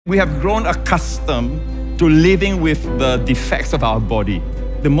We have grown accustomed to living with the defects of our body.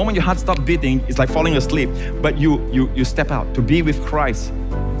 The moment your heart stops beating, it's like falling asleep. But you step out to be with Christ,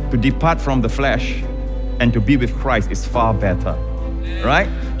 to depart from the flesh, and to be with Christ is far better, right?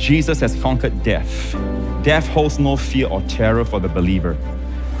 Jesus has conquered death. Death holds no fear or terror for the believer.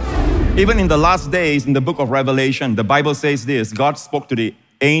 Even in the last days, in the book of Revelation, the Bible says this: God spoke to the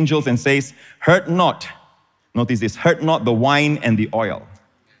angels and says, hurt not, notice this, hurt not the wine and the oil.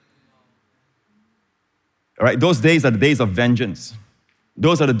 All right, those days are the days of vengeance.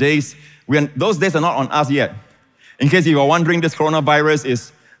 Those are the days, those days are not on us yet. In case you are wondering, this coronavirus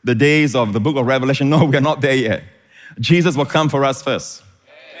is the days of the book of Revelation. No, we are not there yet. Jesus will come for us first.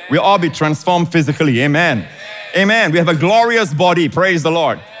 Amen. We'll all be transformed physically, amen. Amen. Amen. We have a glorious body, praise the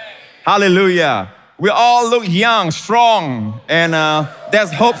Lord. Amen. Hallelujah. We all look young, strong, and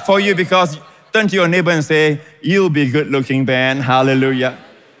there's hope for you, because turn to your neighbor and say, you'll be good looking, Ben. Hallelujah.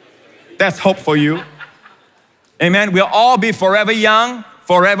 That's hope for you. Amen. We'll all be forever young,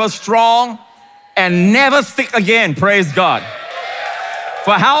 forever strong, and never sick again. Praise God.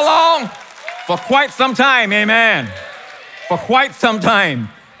 For how long? For quite some time. Amen. For quite some time.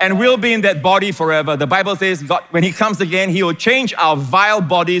 And we'll be in that body forever. The Bible says God, when He comes again, He will change our vile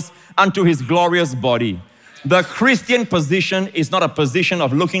bodies unto His glorious body. The Christian position is not a position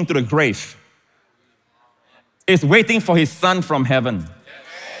of looking to the grave. It's waiting for His Son from heaven.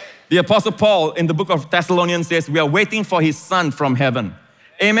 The Apostle Paul in the book of Thessalonians says, we are waiting for His Son from heaven.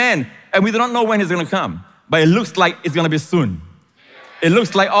 Amen. And we do not know when He's going to come, but it looks like it's going to be soon. It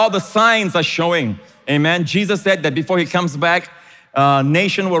looks like all the signs are showing. Amen. Jesus said that before He comes back,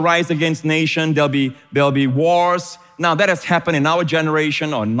 nation will rise against nation. There'll be wars. Now that has happened in our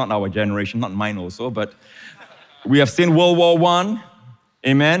generation, or not our generation, not mine also, but we have seen World War I.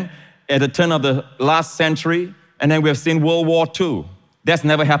 Amen. At the turn of the last century. And then we have seen World War II. That's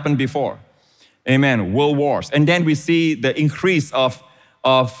never happened before. Amen. World wars. And then we see the increase of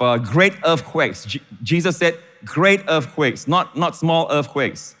great earthquakes. Jesus said great earthquakes, not small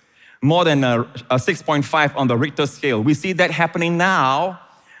earthquakes. More than a 6.5 on the Richter scale. We see that happening now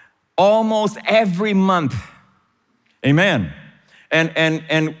almost every month. Amen.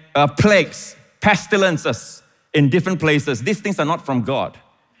 And plagues, pestilences in different places. These things are not from God.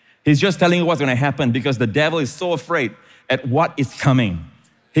 He's just telling you what's going to happen, because the devil is so afraid at what is coming.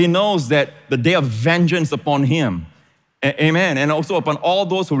 He knows that the day of vengeance upon him. Amen. And also upon all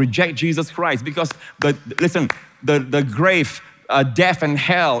those who reject Jesus Christ. Because, the grave, death and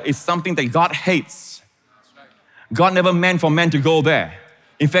hell is something that God hates. God never meant for men to go there.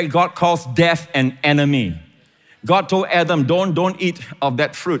 In fact, God calls death an enemy. God told Adam, don't eat of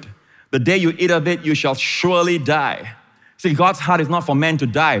that fruit. The day you eat of it, you shall surely die. See, God's heart is not for men to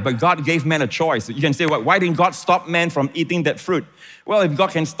die, but God gave men a choice. You can say, well, why didn't God stop men from eating that fruit? Well, if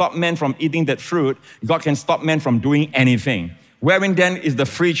God can stop men from eating that fruit, God can stop men from doing anything. Wherein then is the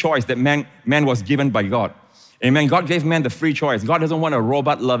free choice that man was given by God? Amen. God gave man the free choice. God doesn't want a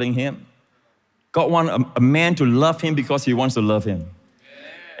robot loving Him. God wants a man to love Him because He wants to love Him.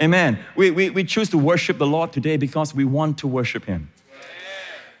 Amen. We choose to worship the Lord today because we want to worship Him.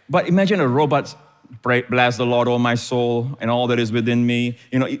 But imagine a robot. Bless the Lord, oh my soul, and all that is within me.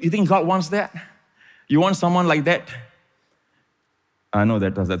 You think God wants that? You want someone like that? I know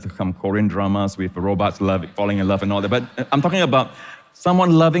that that's some Korean dramas with robots falling in love and all that, but I'm talking about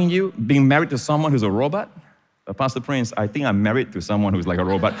someone loving you, being married to someone who's a robot. Pastor Prince, I think I'm married to someone who's like a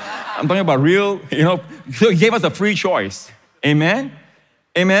robot. I'm talking about real, so He gave us a free choice. Amen?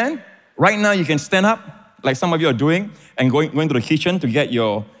 Amen? Right now you can stand up, like some of you are doing, and going to the kitchen to get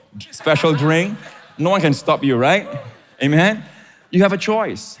your special drink. No one can stop you, right? Amen? You have a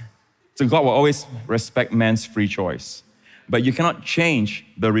choice. So God will always respect man's free choice. But you cannot change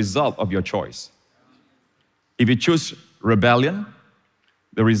the result of your choice. If you choose rebellion,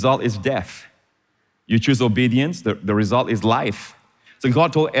 the result is death. You choose obedience, the result is life. So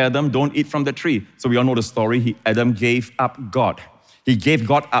God told Adam, don't eat from the tree. So we all know the story. Adam gave up God. He gave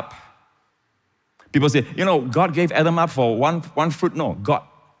God up. People say, God gave Adam up for one fruit. No,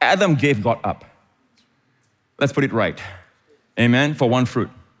 Adam gave God up. Let's put it right. Amen. For one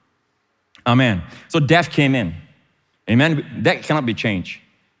fruit. Amen. So death came in. Amen. That cannot be changed.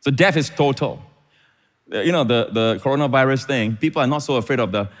 So death is total. The coronavirus thing, people are not so afraid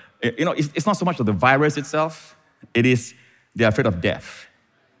of it's not so much of the virus itself. They're afraid of death.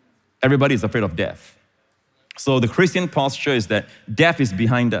 Everybody is afraid of death. So the Christian posture is that death is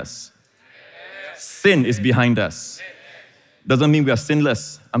behind us. Sin is behind us. Doesn't mean we are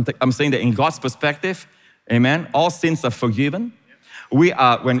sinless. I'm saying that in God's perspective, amen, all sins are forgiven. We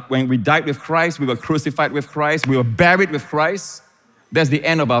are, when we died with Christ, we were crucified with Christ, we were buried with Christ. That's the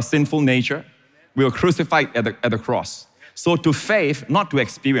end of our sinful nature. We were crucified at the cross. So to faith, not to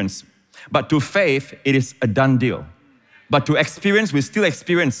experience, but to faith, it is a done deal. But to experience, we still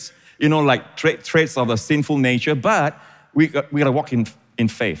experience, like traits of the sinful nature, but we gotta walk in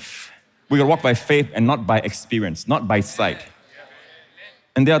faith. We gotta walk by faith and not by experience, not by sight.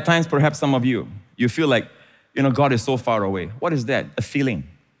 And there are times, perhaps some of you feel like, God is so far away. What is that? A feeling.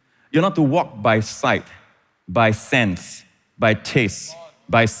 You're not to walk by sight, by sense, by taste,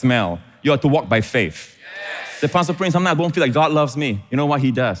 by smell. You are to walk by faith. The Pastor Prince, sometimes I don't feel like God loves me. You know what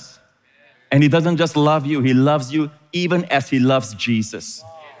He does? And He doesn't just love you, He loves you even as He loves Jesus.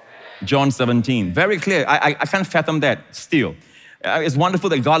 John 17, very clear. I can't fathom that still. It's wonderful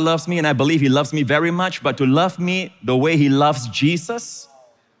that God loves me and I believe He loves me very much, but to love me the way He loves Jesus,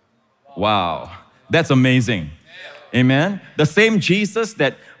 wow, that's amazing. Amen. The same Jesus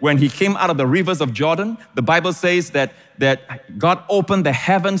that when He came out of the rivers of Jordan, the Bible says that God opened the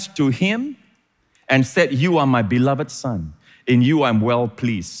heavens to Him and said, "You are my beloved Son. In you I'm well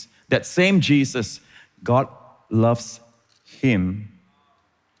pleased." That same Jesus, God loves Him.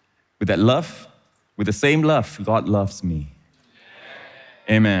 With that love, with the same love, God loves me.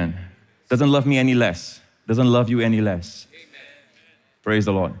 Amen. Doesn't love me any less. Doesn't love you any less. Praise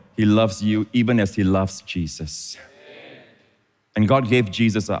the Lord. He loves you even as He loves Jesus. And God gave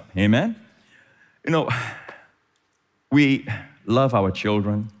Jesus up. Amen? We love our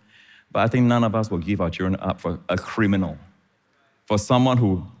children, but I think none of us will give our children up for a criminal, for someone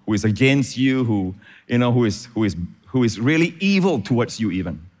who is against you, who is really evil towards you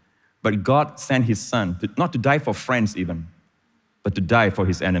even. But God sent His Son, not to die for friends even, but to die for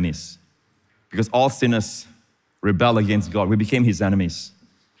His enemies. Because all sinners rebel against God. We became His enemies.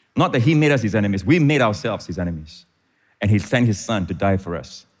 Not that He made us His enemies. We made ourselves His enemies. And He sent His Son to die for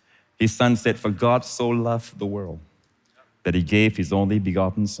us. His Son said, "For God so loved the world that He gave His only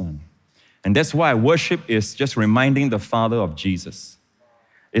begotten Son." And that's why worship is just reminding the Father of Jesus.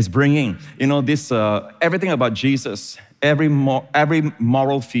 It's bringing, this everything about Jesus, every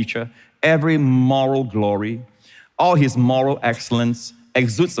moral feature, every moral glory, all His moral excellence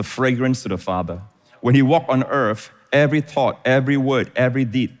exudes a fragrance to the Father. When He walked on earth, every thought, every word, every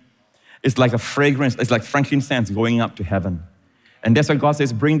deed, it's like a fragrance, it's like frankincense going up to heaven. And that's why God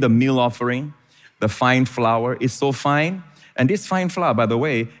says, bring the meal offering, the fine flour. It's so fine. And this fine flour, by the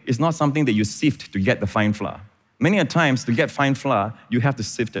way, is not something that you sift to get the fine flour. Many a times, to get fine flour, you have to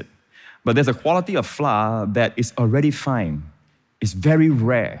sift it. But there's a quality of flour that is already fine. It's very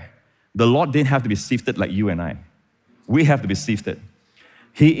rare. The Lord didn't have to be sifted like you and I. We have to be sifted.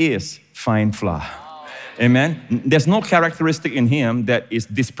 He is fine flour. Amen? There's no characteristic in Him that is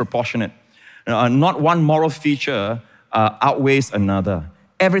disproportionate. Not one moral feature outweighs another.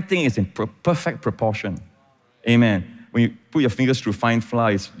 Everything is in perfect proportion. Amen. When you put your fingers through fine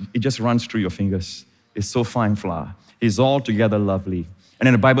flour, it just runs through your fingers. It's so fine flour. It's altogether lovely. And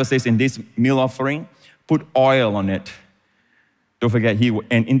then the Bible says in this meal offering, put oil on it. Don't forget,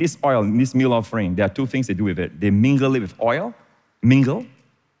 and in this oil, in this meal offering, there are two things they do with it. They mingle it with oil,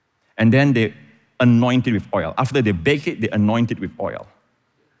 and then they anoint it with oil. After they bake it, they anoint it with oil.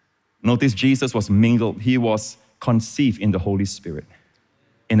 Notice Jesus was mingled. He was conceived in the Holy Spirit,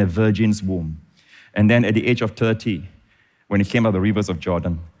 in a virgin's womb. And then at the age of 30, when He came out of the rivers of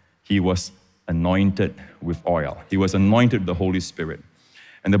Jordan, He was anointed with oil. He was anointed with the Holy Spirit.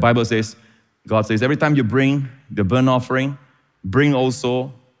 And the Bible says, God says, every time you bring the burnt offering, bring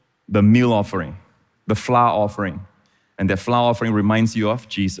also the meal offering, the flour offering. And that flour offering reminds you of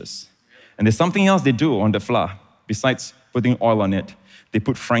Jesus. And there's something else they do on the flour. Besides putting oil on it, they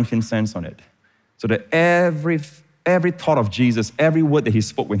put frankincense on it. So that every thought of Jesus, every word that He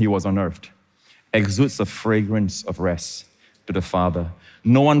spoke when He was on earth, exudes a fragrance of rest to the Father.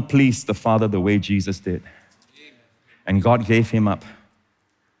 No one pleased the Father the way Jesus did. And God gave Him up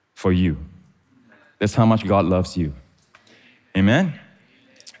for you. That's how much God loves you. Amen?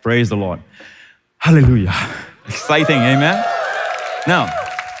 Praise the Lord. Hallelujah. Exciting, amen? Now,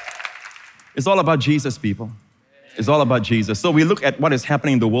 it's all about Jesus, people. It's all about Jesus. So we look at what is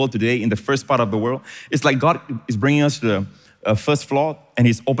happening in the world today, in the first part of the world. It's like God is bringing us to the first floor, and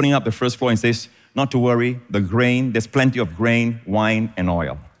He's opening up the first floor and says, not to worry, the grain, there's plenty of grain, wine, and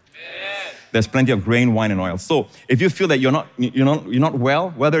oil. Yes. There's plenty of grain, wine, and oil. So if you feel that you're not well,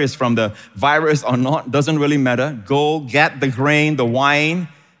 whether it's from the virus or not, doesn't really matter. Go get the grain, the wine,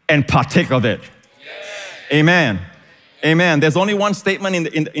 and partake of it. Yes. Amen. Amen. There's only one statement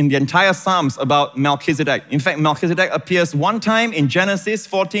in the entire Psalms about Melchizedek. In fact, Melchizedek appears one time in Genesis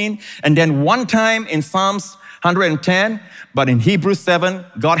 14 and then one time in Psalms 110. But in Hebrews 7,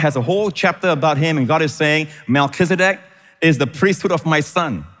 God has a whole chapter about him, and God is saying, Melchizedek, is the priesthood of my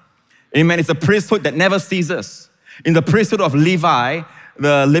son. Amen. It's a priesthood that never ceases. In the priesthood of Levi,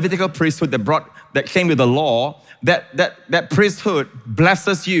 the Levitical priesthood that came with the law, that priesthood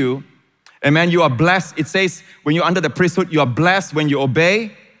blesses you. Amen. You are blessed. It says when you're under the priesthood, you are blessed when you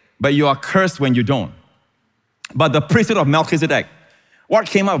obey, but you are cursed when you don't. But the priesthood of Melchizedek, what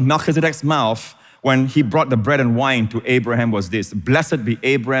came out of Melchizedek's mouth when he brought the bread and wine to Abraham was this: blessed be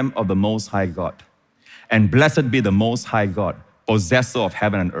Abraham of the Most High God, and blessed be the Most High God, possessor of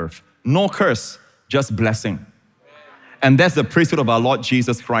heaven and earth. No curse, just blessing. And that's the priesthood of our Lord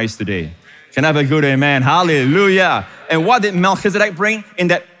Jesus Christ today. Can I have a good amen? Hallelujah. And what did Melchizedek bring? In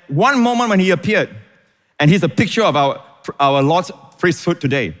that one moment when he appeared, and he's a picture of our Lord's priesthood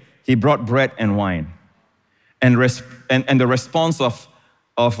today, he brought bread and wine. And the response of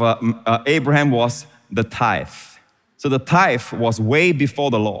Abraham was the tithe. So the tithe was way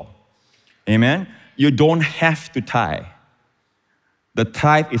before the law. Amen? You don't have to tithe. The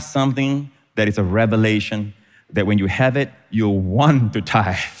tithe is something that is a revelation that when you have it, you want to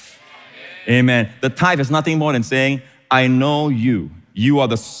tithe. Amen. The tithe is nothing more than saying, I know you. You are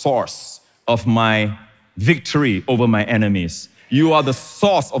the source of my victory over my enemies. You are the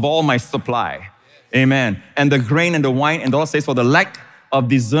source of all my supply. Amen. And the grain and the wine, and the Lord says, for the lack of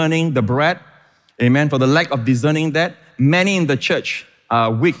discerning the bread, amen, for the lack of discerning that, many in the church are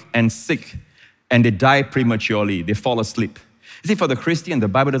weak and sick, and they die prematurely. They fall asleep. You see, for the Christian, the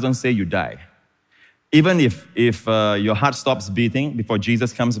Bible doesn't say you die. Even if your heart stops beating before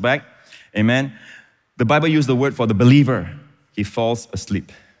Jesus comes back, amen, the Bible uses the word for the believer. He falls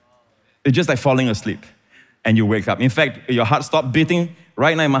asleep. It's just like falling asleep, and you wake up. In fact, your heart stopped beating.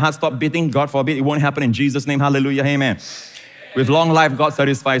 Right now, my heart stopped beating. God forbid, it won't happen in Jesus' name. Hallelujah, amen. With long life, God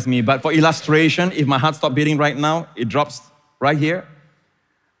satisfies me. But for illustration, if my heart stopped beating right now, it drops right here,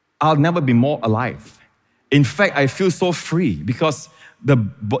 I'll never be more alive. In fact, I feel so free because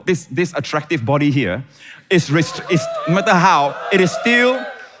this attractive body here is no matter how, it is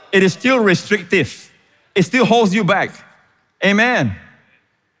still restrictive. It still holds you back. Amen.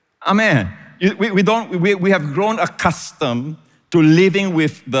 Amen. We have grown accustomed to living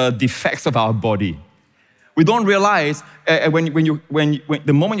with the defects of our body. We don't realize when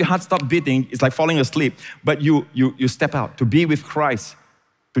the moment your heart stops beating, it's like falling asleep. But you step out to be with Christ,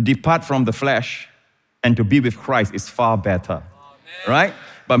 to depart from the flesh, and to be with Christ is far better. Amen. Right?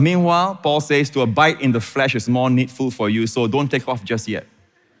 But meanwhile, Paul says to abide in the flesh is more needful for you, so don't take off just yet.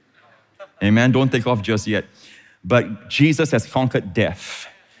 Amen? Don't take off just yet. But Jesus has conquered death.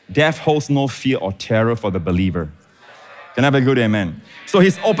 Death holds no fear or terror for the believer. Can I have a good amen? So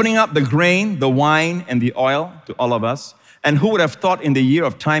he's opening up the grain, the wine, and the oil to all of us. And who would have thought in the year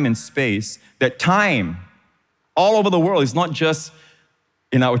of time and space that time all over the world is not just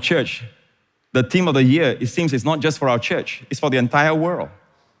in our church. The theme of the year, it seems, is not just for our church. It's for the entire world.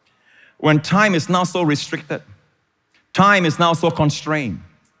 When time is now so restricted, time is now so constrained.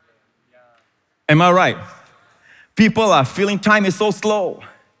 Am I right? People are feeling time is so slow.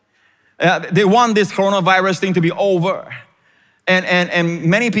 They want this coronavirus thing to be over. And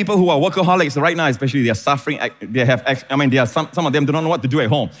many people who are workaholics right now, especially, they are suffering. They are some of them do not know what to do at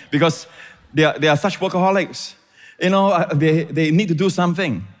home because they are such workaholics. You know, they need to do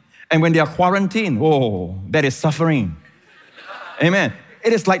something. And when they are quarantined, oh, that is suffering. Amen.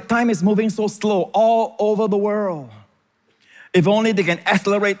 It is like time is moving so slow all over the world. If only they can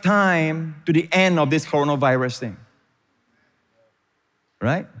accelerate time to the end of this coronavirus thing.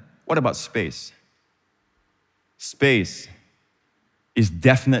 Right? What about space? Space is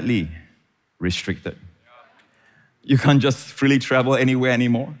definitely restricted. You can't just freely travel anywhere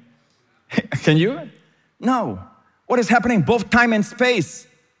anymore. Can you? No. What is happening? Both time and space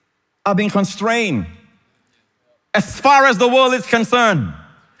are being constrained as far as the world is concerned.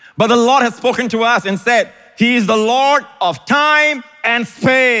 But the Lord has spoken to us and said, He is the Lord of time and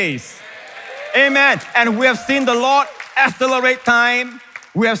space. Amen. And we have seen the Lord accelerate time.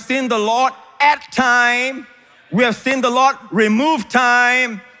 We have seen the Lord add time. We have seen the Lord remove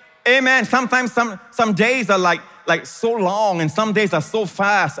time. Amen. Sometimes some days are like so long and some days are so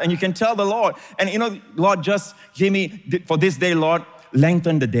fast, and you can tell the Lord. And you know, Lord, just give me, for this day, Lord,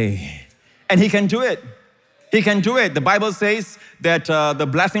 lengthen the day. And He can do it. He can do it. The Bible says that the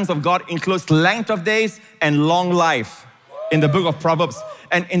blessings of God includes length of days and long life in the book of Proverbs.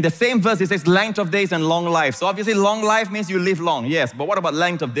 And in the same verse, it says length of days and long life. So obviously long life means you live long, yes. But what about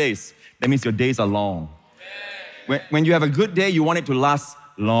length of days? That means your days are long. When you have a good day, you want it to last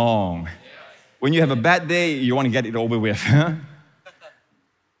long. When you have a bad day, you want to get it over with.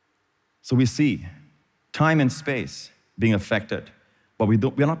 So we see time and space being affected. But we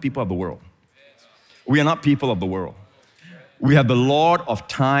are not people of the world. We are not people of the world. We have the Lord of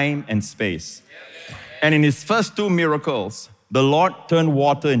time and space. And in his first two miracles, the Lord turned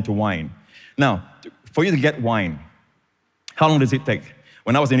water into wine. Now, for you to get wine, how long does it take?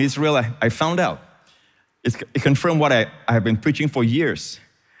 When I was in Israel, I found out. It confirmed what I have been preaching for years.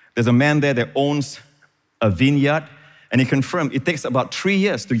 There's a man there that owns a vineyard, and he confirmed it takes about 3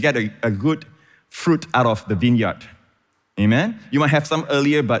 years to get a good fruit out of the vineyard. Amen? You might have some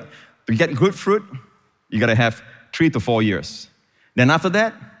earlier, but to get good fruit, you gotta have 3 to 4 years. Then after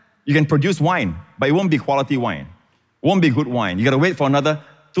that, you can produce wine, but it won't be quality wine. It won't be good wine. You gotta wait for another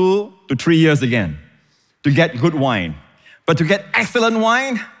 2 to 3 years again to get good wine. But to get excellent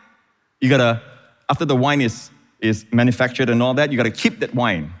wine, you gotta, after the wine is manufactured and all that, you gotta keep that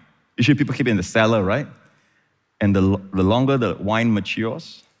wine. Usually people keep it in the cellar, right? And the longer the wine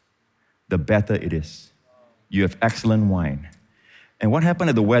matures, the better it is. You have excellent wine. And what happened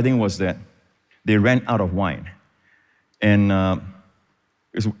at the wedding was that they ran out of wine. And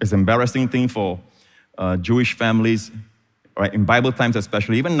it's an embarrassing thing for Jewish families, right? In Bible times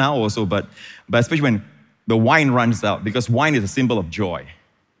especially, even now also, but especially when the wine runs out, because wine is a symbol of joy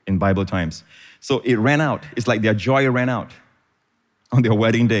in Bible times. So it ran out. It's like their joy ran out on their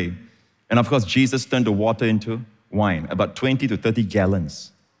wedding day. And of course, Jesus turned the water into wine, about 20 to 30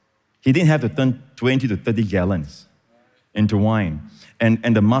 gallons. He didn't have to turn 20 to 30 gallons into wine.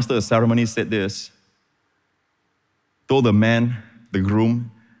 And the master of ceremonies said this, told the man, the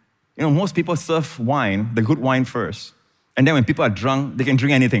groom, you know, most people serve wine, the good wine first. And then when people are drunk, they can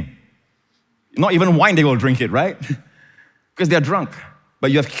drink anything. Not even wine, they will drink it, right? Because they're drunk.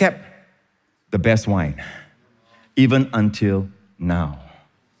 But you have kept the best wine, even until now.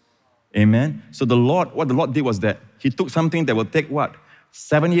 Amen? So what the Lord did was that He took something that will take what?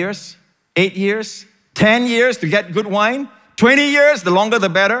 7 years? 8 years? 10 years to get good wine? 20 years, the longer the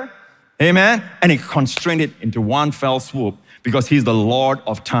better. Amen? And He constrained it into one fell swoop because He's the Lord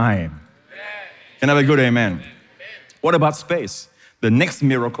of time. Can I have a good amen? What about space? The next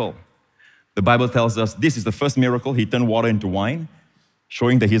miracle, the Bible tells us this is the first miracle. He turned water into wine,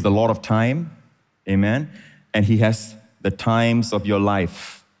 showing that He's the Lord of time. Amen? And He has the times of your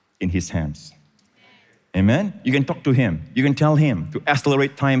life in His hands. Amen? You can talk to Him. You can tell Him to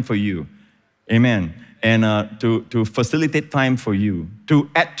accelerate time for you. Amen? And to facilitate time for you, to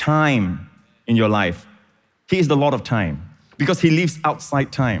add time in your life. He is the Lord of time because He lives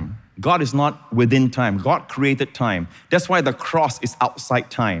outside time. God is not within time. God created time. That's why the cross is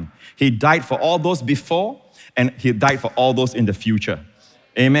outside time. He died for all those before and He died for all those in the future.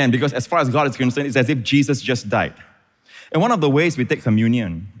 Amen. Because as far as God is concerned, it's as if Jesus just died. And one of the ways we take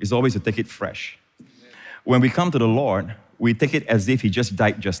communion is always to take it fresh. When we come to the Lord, we take it as if He just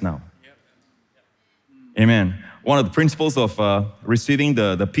died just now. Amen. One of the principles of receiving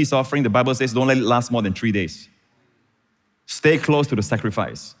the peace offering, the Bible says, don't let it last more than 3 days. Stay close to the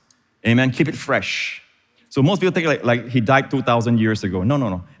sacrifice. Amen. Keep it fresh. So most people take it like He died 2,000 years ago.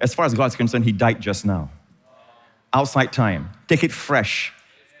 No. As far as God is concerned, He died just now. Outside time. Take it fresh.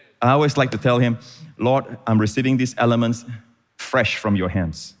 I always like to tell Him, Lord, I'm receiving these elements fresh from your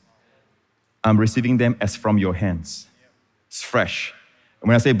hands. I'm receiving them as from your hands. It's fresh. And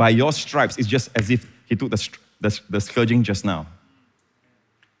when I say by your stripes, it's just as if He took the scourging just now.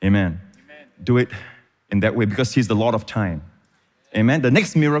 Amen. Do it in that way because He's the Lord of time. Amen. The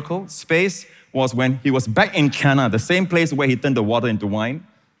next miracle, space, was when He was back in Cana, the same place where He turned the water into wine.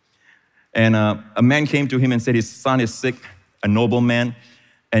 And a man came to Him and said his son is sick, a nobleman.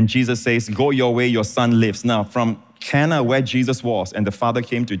 And Jesus says, go your way, your son lives. Now, from Cana, where Jesus was, and the father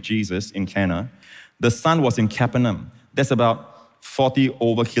came to Jesus in Cana, the son was in Capernaum. That's about 40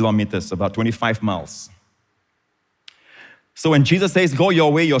 over kilometers, about 25 miles. So when Jesus says, go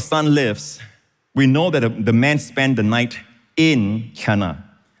your way, your son lives, we know that the man spent the night in Cana.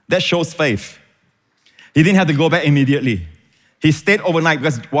 That shows faith. He didn't have to go back immediately. He stayed overnight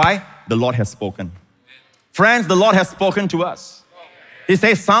because why? The Lord has spoken. Friends, the Lord has spoken to us. He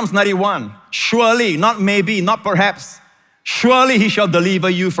says, Psalms 91, surely, not maybe, not perhaps, surely He shall deliver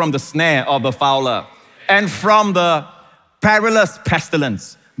you from the snare of the fowler and from the perilous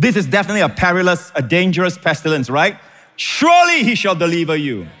pestilence. This is definitely a perilous, a dangerous pestilence, right? Surely He shall deliver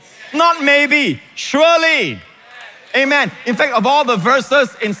you. Not maybe, surely. Amen. In fact, of all the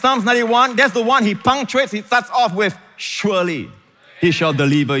verses in Psalms 91, that's the one He punctuates. He starts off with, surely He shall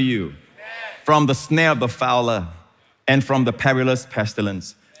deliver you from the snare of the fowler and from the perilous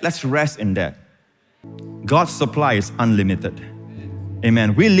pestilence. Let's rest in that. God's supply is unlimited.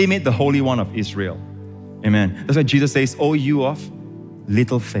 Amen. We limit the Holy One of Israel. Amen. That's why Jesus says, oh, you of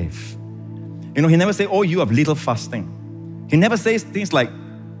little faith. You know, He never says, oh, you of little fasting. He never says things like,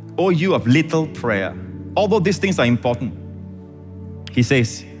 oh, you of little prayer. Although these things are important. He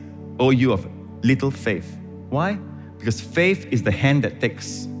says, "Oh, you of little faith." Why? Because faith is the hand that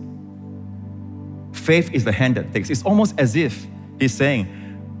takes. Faith is the hand that takes. It's almost as if he's saying,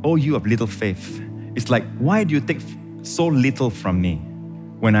 "Oh, you of little faith." It's like, why do you take so little from me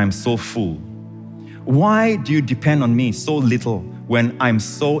when I'm so full? Why do you depend on me so little when I'm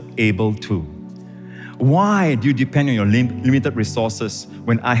so able to? Why do you depend on your limited resources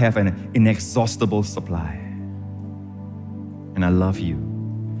when I have an inexhaustible supply? And I love you.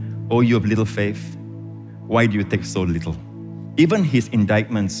 Oh, you of little faith, why do you take so little? Even his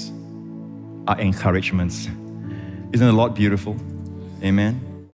indictments are encouragements. Isn't the Lord beautiful? Amen.